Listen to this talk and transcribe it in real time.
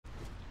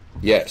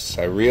Yes,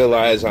 I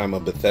realize I'm a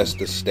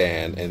Bethesda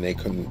stan and they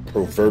can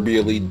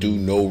proverbially do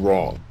no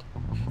wrong.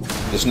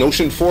 This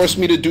notion forced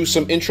me to do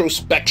some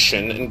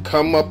introspection and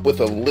come up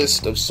with a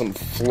list of some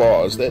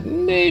flaws that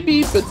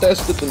maybe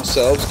Bethesda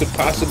themselves could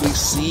possibly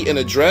see and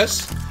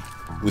address.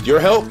 With your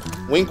help,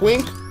 wink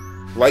wink,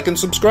 like and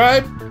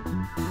subscribe.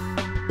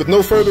 With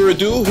no further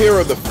ado, here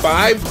are the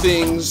 5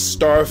 things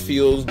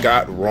Starfield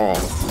got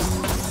wrong,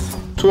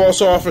 to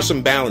also offer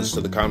some balance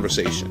to the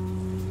conversation.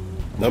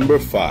 Number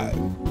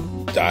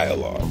 5,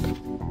 dialogue.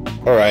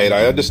 Alright,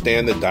 I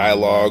understand that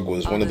dialogue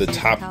was one of the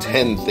top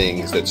 10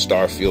 things that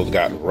Starfield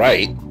got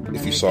right,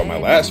 if you saw my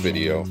last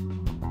video.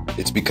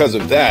 It's because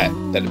of that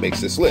it makes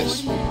this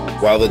list.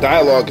 While the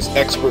dialogue is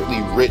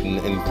expertly written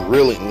and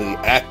brilliantly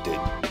acted,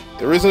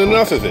 there isn't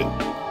enough of it.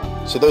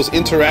 So those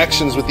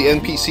interactions with the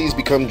NPCs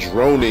become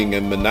droning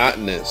and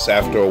monotonous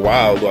after a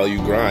while you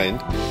grind,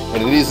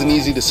 and it isn't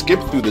easy to skip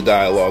through the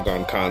dialogue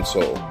on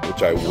console,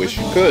 which I wish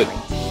you could,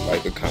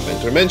 like a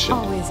commenter mentioned.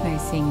 Always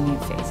nice seeing new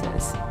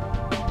faces.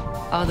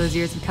 All those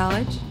years of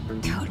college,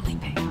 totally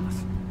paid off.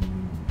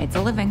 It's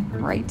a living,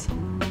 right?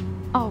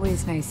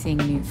 Always nice seeing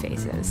new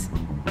faces.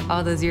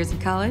 All those years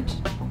of college,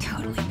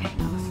 totally paid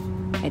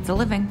off. It's a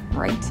living,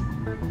 right?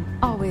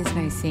 Always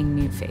nice seeing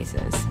new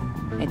faces.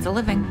 It's a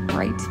living,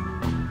 right?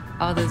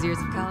 All those years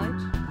of college?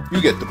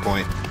 You get the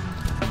point.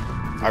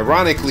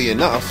 Ironically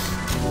enough,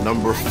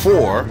 number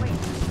 4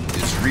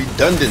 is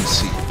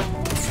redundancy.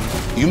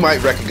 You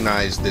might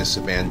recognize this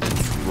abandoned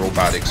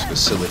robotics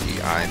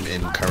facility I'm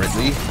in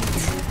currently,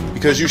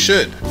 because you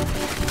should.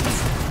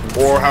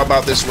 Or how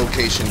about this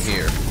location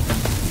here?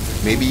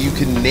 Maybe you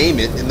can name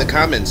it in the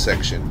comments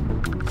section,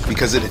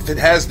 because if it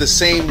has the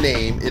same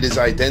name, it is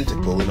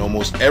identical in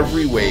almost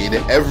every way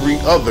to every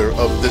other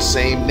of the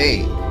same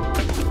name.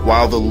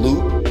 While the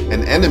loot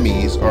and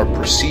enemies are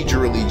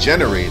procedurally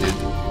generated,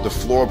 the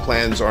floor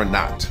plans are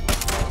not.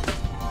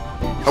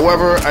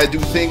 However, I do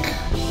think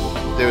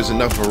there's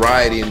enough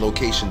variety in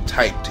location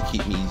type to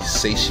keep me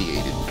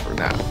satiated for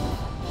now.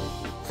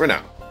 For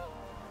now.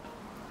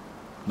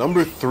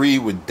 Number 3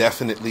 would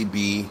definitely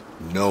be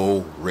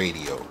no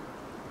radio.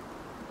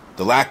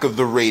 The lack of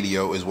the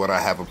radio is what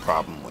I have a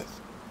problem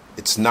with.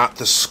 It's not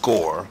the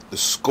score. The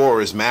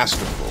score is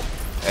masterful,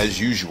 as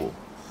usual.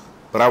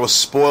 But I was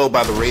spoiled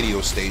by the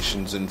radio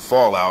stations in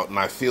Fallout, and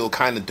I feel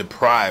kind of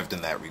deprived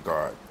in that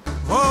regard.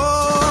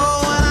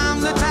 Oh, and I'm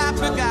the type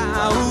of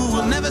guy who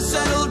will never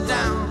settle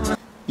down.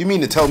 You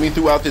mean to tell me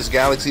throughout this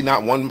galaxy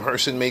not one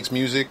person makes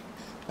music?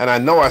 And I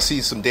know I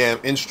see some damn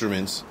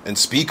instruments and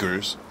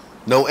speakers.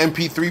 No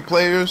MP3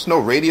 players, no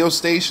radio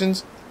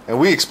stations, and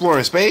we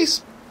exploring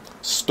space?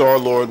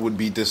 Star-Lord would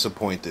be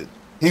disappointed.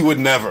 He would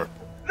never.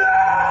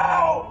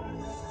 No!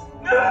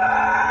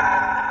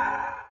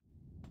 No!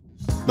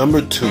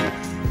 Number 2.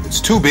 It's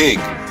too big,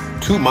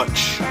 too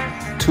much,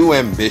 too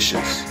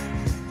ambitious.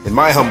 In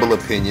my humble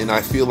opinion,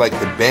 I feel like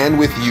the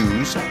bandwidth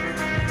used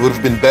would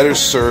have been better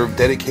served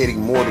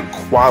dedicating more to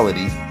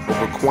quality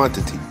over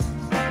quantity.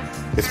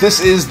 If this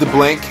is the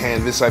blank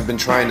canvas I've been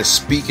trying to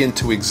speak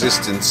into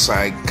existence,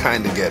 I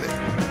kinda get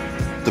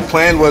it. The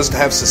plan was to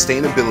have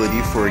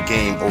sustainability for a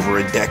game over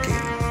a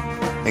decade.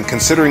 And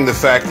considering the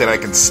fact that I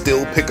can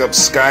still pick up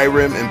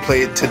Skyrim and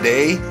play it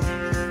today,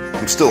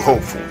 I'm still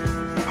hopeful.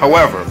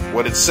 However,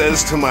 what it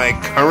says to my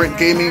current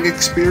gaming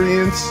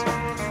experience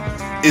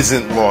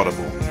isn't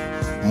laudable.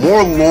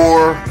 More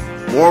lore,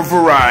 more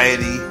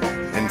variety,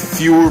 and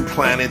fewer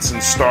planets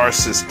and star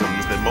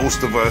systems that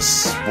most of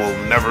us will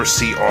never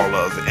see all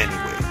of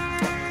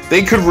anyway.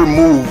 They could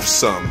remove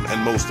some,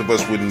 and most of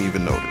us wouldn't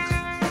even notice.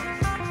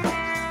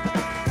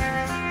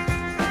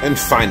 And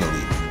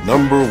finally,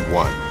 number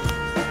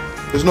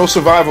 1. There's no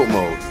survival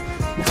mode.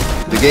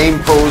 The game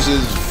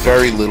poses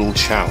very little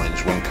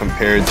challenge when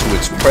compared to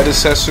its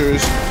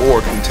predecessors or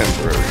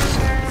contemporaries.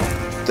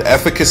 The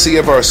efficacy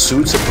of our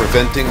suits at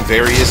preventing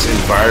various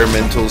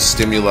environmental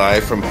stimuli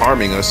from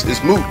harming us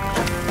is moot,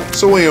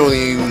 so we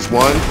only use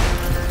one.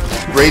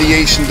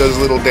 Radiation does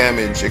little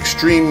damage,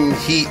 extreme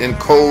heat and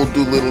cold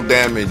do little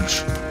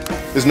damage.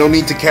 There's no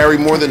need to carry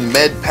more than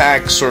med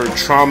packs or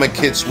trauma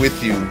kits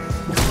with you.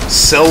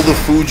 Sell the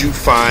food you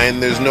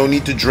find, there's no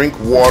need to drink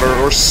water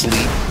or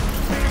sleep.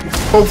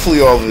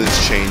 Hopefully all of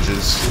this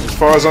changes. As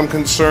far as I'm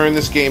concerned,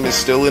 this game is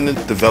still in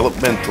its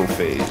developmental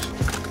phase,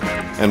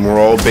 and we're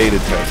all beta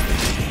testing.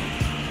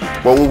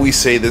 What will we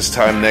say this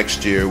time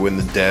next year when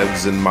the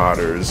devs and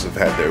modders have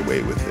had their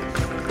way with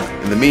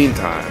it? In the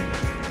meantime,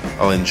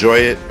 I'll enjoy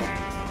it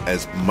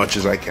as much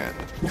as I can.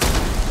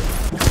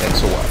 Thanks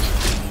for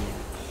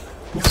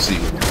watching. See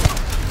you.